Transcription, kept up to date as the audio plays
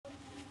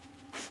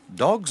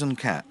Dogs and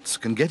cats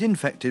can get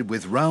infected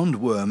with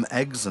roundworm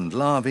eggs and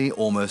larvae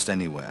almost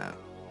anywhere.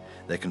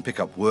 They can pick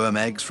up worm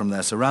eggs from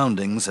their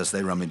surroundings as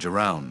they rummage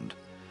around.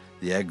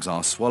 The eggs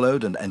are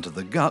swallowed and enter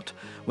the gut,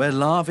 where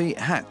larvae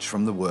hatch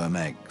from the worm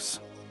eggs.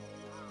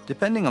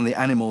 Depending on the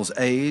animal's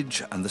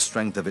age and the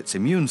strength of its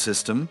immune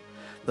system,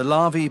 the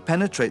larvae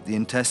penetrate the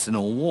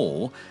intestinal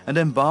wall and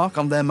embark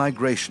on their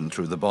migration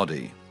through the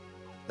body.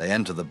 They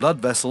enter the blood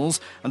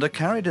vessels and are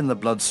carried in the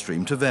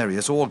bloodstream to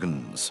various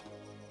organs.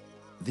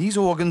 These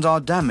organs are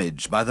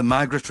damaged by the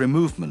migratory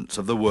movements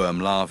of the worm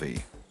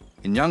larvae.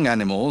 In young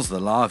animals, the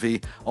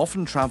larvae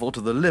often travel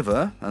to the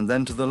liver and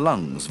then to the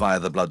lungs via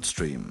the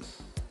bloodstream.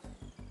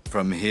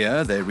 From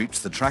here, they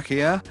reach the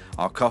trachea,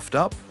 are coughed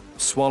up,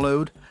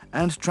 swallowed,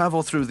 and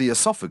travel through the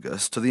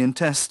esophagus to the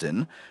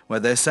intestine, where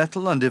they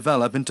settle and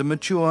develop into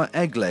mature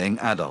egg-laying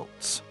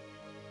adults.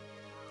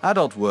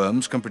 Adult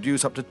worms can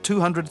produce up to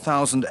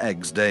 200,000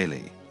 eggs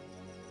daily.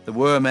 The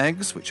worm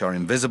eggs, which are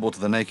invisible to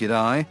the naked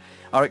eye,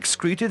 are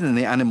excreted in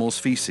the animal's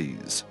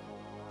feces.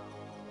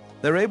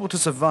 They're able to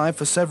survive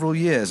for several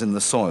years in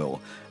the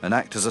soil and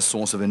act as a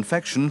source of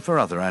infection for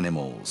other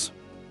animals.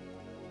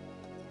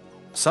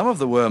 Some of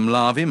the worm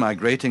larvae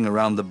migrating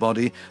around the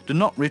body do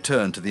not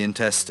return to the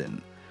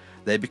intestine.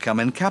 They become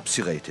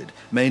encapsulated,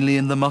 mainly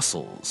in the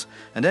muscles,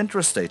 and enter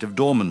a state of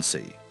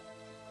dormancy.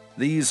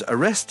 These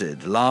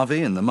arrested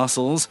larvae in the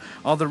muscles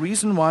are the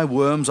reason why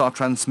worms are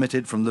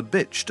transmitted from the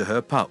bitch to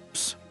her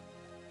pups.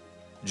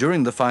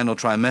 During the final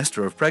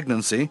trimester of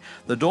pregnancy,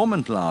 the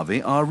dormant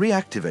larvae are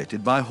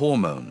reactivated by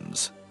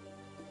hormones.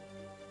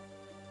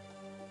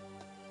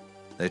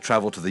 They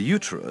travel to the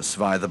uterus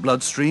via the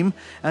bloodstream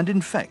and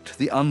infect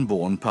the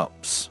unborn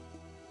pups.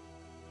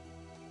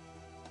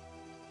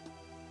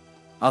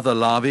 Other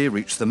larvae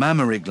reach the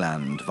mammary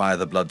gland via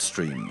the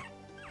bloodstream.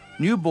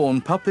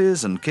 Newborn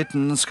puppies and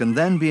kittens can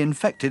then be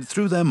infected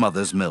through their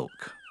mother's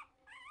milk.